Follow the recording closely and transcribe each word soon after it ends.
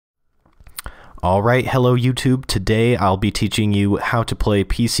Alright, hello YouTube. Today I'll be teaching you how to play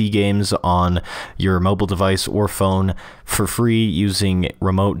PC games on your mobile device or phone for free using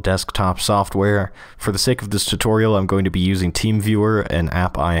remote desktop software. For the sake of this tutorial, I'm going to be using TeamViewer, an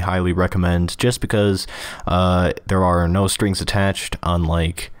app I highly recommend just because there are no strings attached,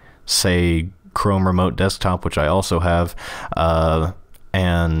 unlike, say, Chrome Remote Desktop, which I also have,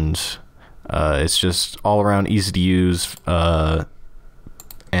 and it's just all around easy to use,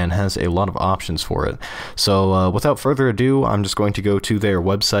 and has a lot of options for it. So without further ado, I'm just going to go to their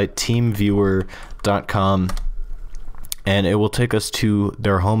website, TEAMVIEWER.com, and it will take us to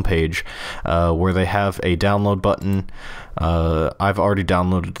their homepage where they have a download button. I've already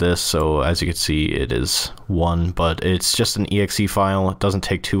downloaded this, so as you can see it is one, but it's just an exe file. It doesn't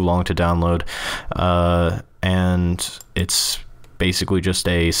take too long to download, and it's basically just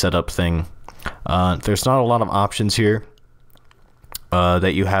a setup thing. There's not a lot of options here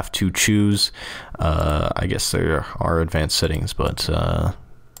that you have to choose. I guess there are advanced settings, but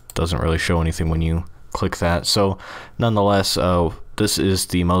doesn't really show anything when you click that. So nonetheless, this is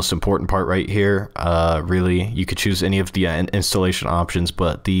the most important part right here. Really, you could choose any of the installation options,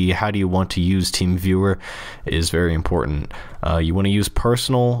 but the how do you want to use TeamViewer is very important. You want to use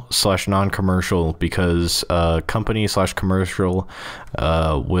personal/non-commercial because company/commercial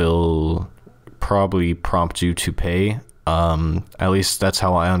will probably prompt you to pay. At least that's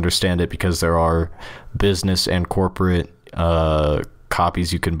how I understand it, because there are business and corporate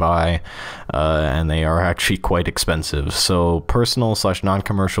copies you can buy, and they are actually quite expensive. So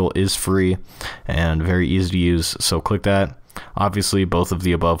personal/non-commercial is free and very easy to use, so click that. Obviously both of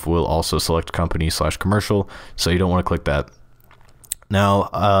the above will also select company/commercial, so you don't want to click that. Now,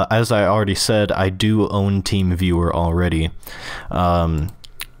 as I already said, I do own TeamViewer already.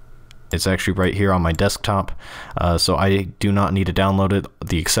 It's actually right here on my desktop, so I do not need to download it.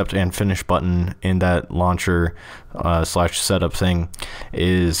 The accept and finish button in that launcher /setup thing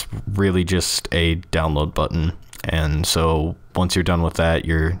is really just a download button, and so once you're done with that,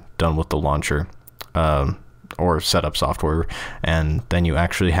 you're done with the launcher or setup software, and then you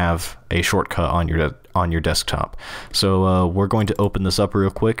actually have a shortcut on your desktop. So we're going to open this up real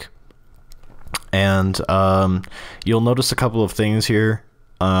quick, and you'll notice a couple of things here.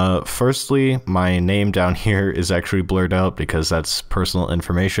 Firstly, my name down here is actually blurred out because that's personal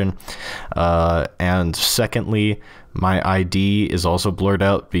information. And secondly, my ID is also blurred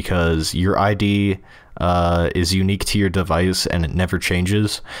out because your ID is unique to your device and it never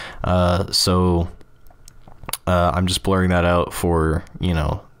changes. So I'm just blurring that out for, you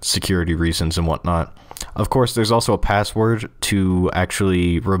know, security reasons and whatnot. Of course, there's also a password to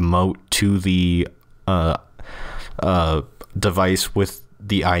actually remote to the device with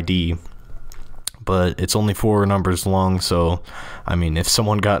the ID, but it's only 4 numbers long, so I mean, if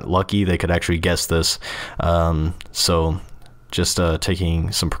someone got lucky, they could actually guess this. So just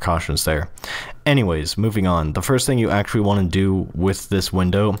taking some precautions there. Anyways, moving on. The first thing you actually want to do with this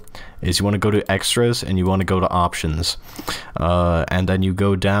window is you want to go to extras and you want to go to options, and then you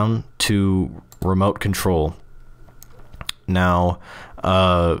go down to remote control. Now,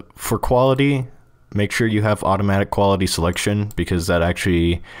 for quality, make sure you have automatic quality selection, because that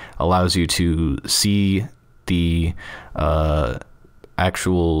actually allows you to see the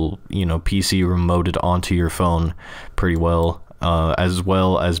actual, you know, PC remoted onto your phone pretty well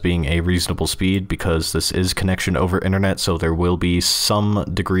as being a reasonable speed, because this is connection over internet, so there will be some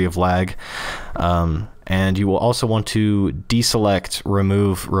degree of lag. And you will also want to deselect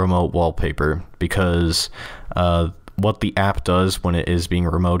remove remote wallpaper, because what the app does when it is being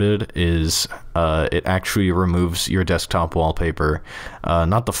remoted is it actually removes your desktop wallpaper.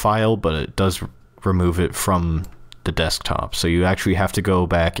 Not the file, but it does remove it from the desktop. So you actually have to go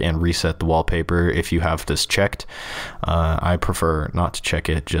back and reset the wallpaper if you have this checked. I prefer not to check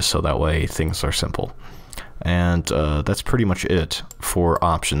it, just so that way things are simple. And that's pretty much it for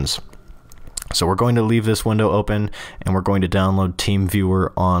options. So we're going to leave this window open, and we're going to download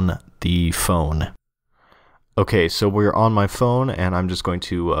TeamViewer on the phone. Okay, so we're on my phone, and I'm just going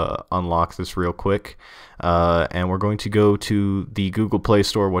to unlock this real quick, and we're going to go to the Google Play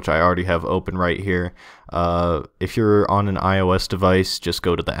Store, which I already have open right here. If you're on an iOS device, just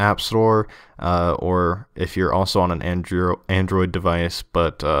go to the App Store, or if you're also on an Android device,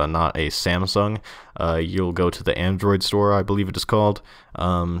 but not a Samsung, you'll go to the Android Store, I believe it is called.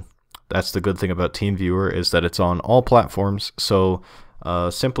 That's the good thing about TeamViewer, is that it's on all platforms, so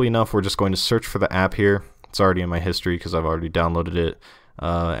simply enough, we're just going to search for the app here. It's already in my history because I've already downloaded it,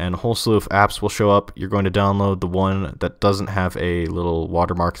 and a whole slew of apps will show up. You're going to download the one that doesn't have a little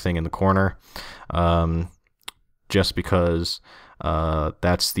watermark thing in the corner, just because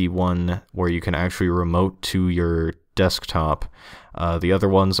That's the one where you can actually remote to your desktop. The other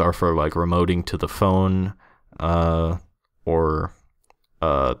ones are for like remoting to the phone, or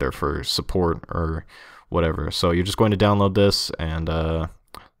they're for support or whatever. So you're just going to download this, and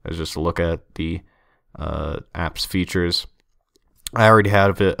there's just a look at the app's features. I already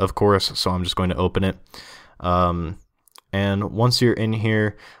have it, of course, so I'm just going to open it. And once you're in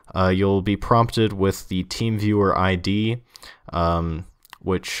here, you'll be prompted with the TeamViewer ID,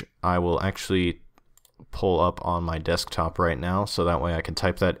 which I will actually pull up on my desktop right now, so that way I can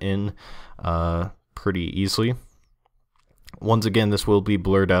type that in pretty easily. Once again, this will be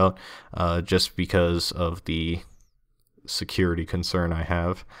blurred out just because of the security concern I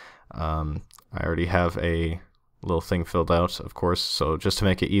have. I already have a little thing filled out, of course, so just to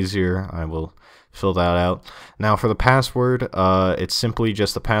make it easier, I will fill that out. Now for the password, it's simply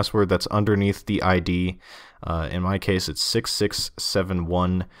just the password that's underneath the ID. In my case, it's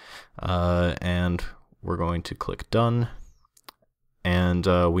 6671, and we're going to click done, and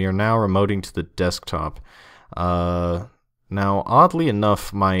we are now remoting to the desktop. Now, oddly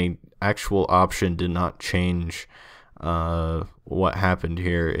enough, my actual option did not change what happened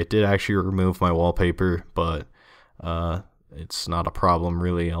here. It did actually remove my wallpaper, but it's not a problem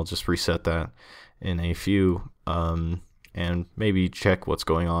really. I'll just reset that in a few, and maybe check what's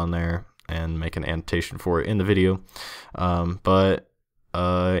going on there and make an annotation for it in the video.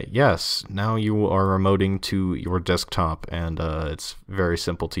 Yes, now you are remoting to your desktop, and it's very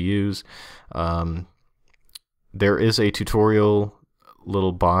simple to use. There is a tutorial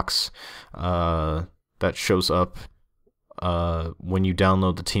little box that shows up when you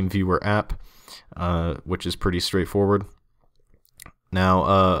download the TeamViewer app, which is pretty straightforward. Now,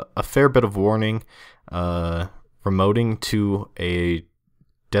 a fair bit of warning, remoting to a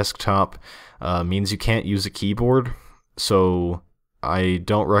desktop means you can't use a keyboard, so I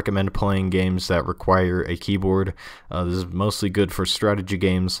don't recommend playing games that require a keyboard. This is mostly good for strategy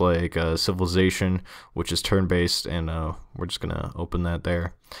games like Civilization, which is turn-based, and we're just going to open that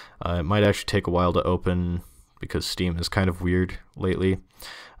there. It might actually take a while to open because Steam is kind of weird lately,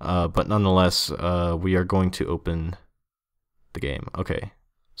 but nonetheless, we are going to open the game. Okay,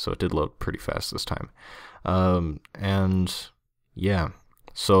 so it did load pretty fast this time. And yeah,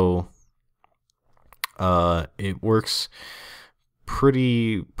 so it works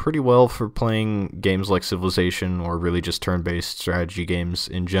pretty well for playing games like Civilization, or really just turn-based strategy games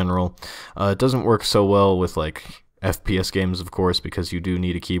in general. It doesn't work so well with like FPS games, of course, because you do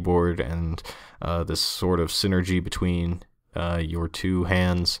need a keyboard and this sort of synergy between your two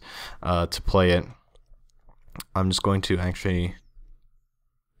hands to play it. I'm just going to actually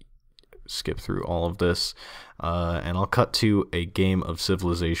skip through all of this, and I'll cut to a game of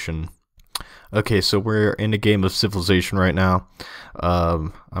Civilization. Okay, so we're in a game of Civilization right now.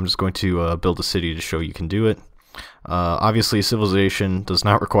 I'm just going to build a city to show you can do it. Obviously, Civilization does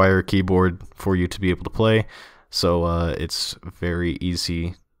not require a keyboard for you to be able to play, so it's very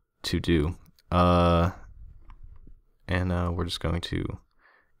easy to do. And we're just going to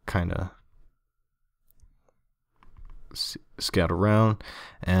kind of scout around,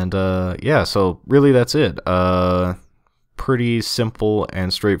 and yeah, so really that's it. Pretty simple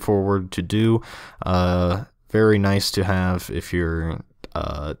and straightforward to do. Very nice to have if you're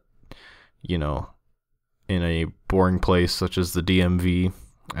you know, in a boring place such as the DMV,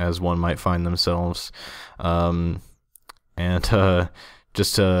 as one might find themselves. And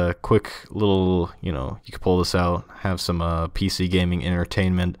just a quick little, you know, you can pull this out, have some PC gaming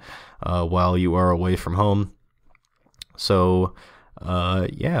entertainment while you are away from home. So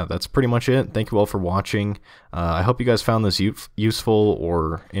yeah, that's pretty much it. Thank you all for watching. I hope you guys found this useful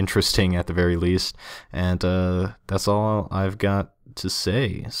or interesting at the very least. And that's all I've got to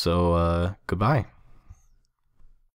say. So goodbye.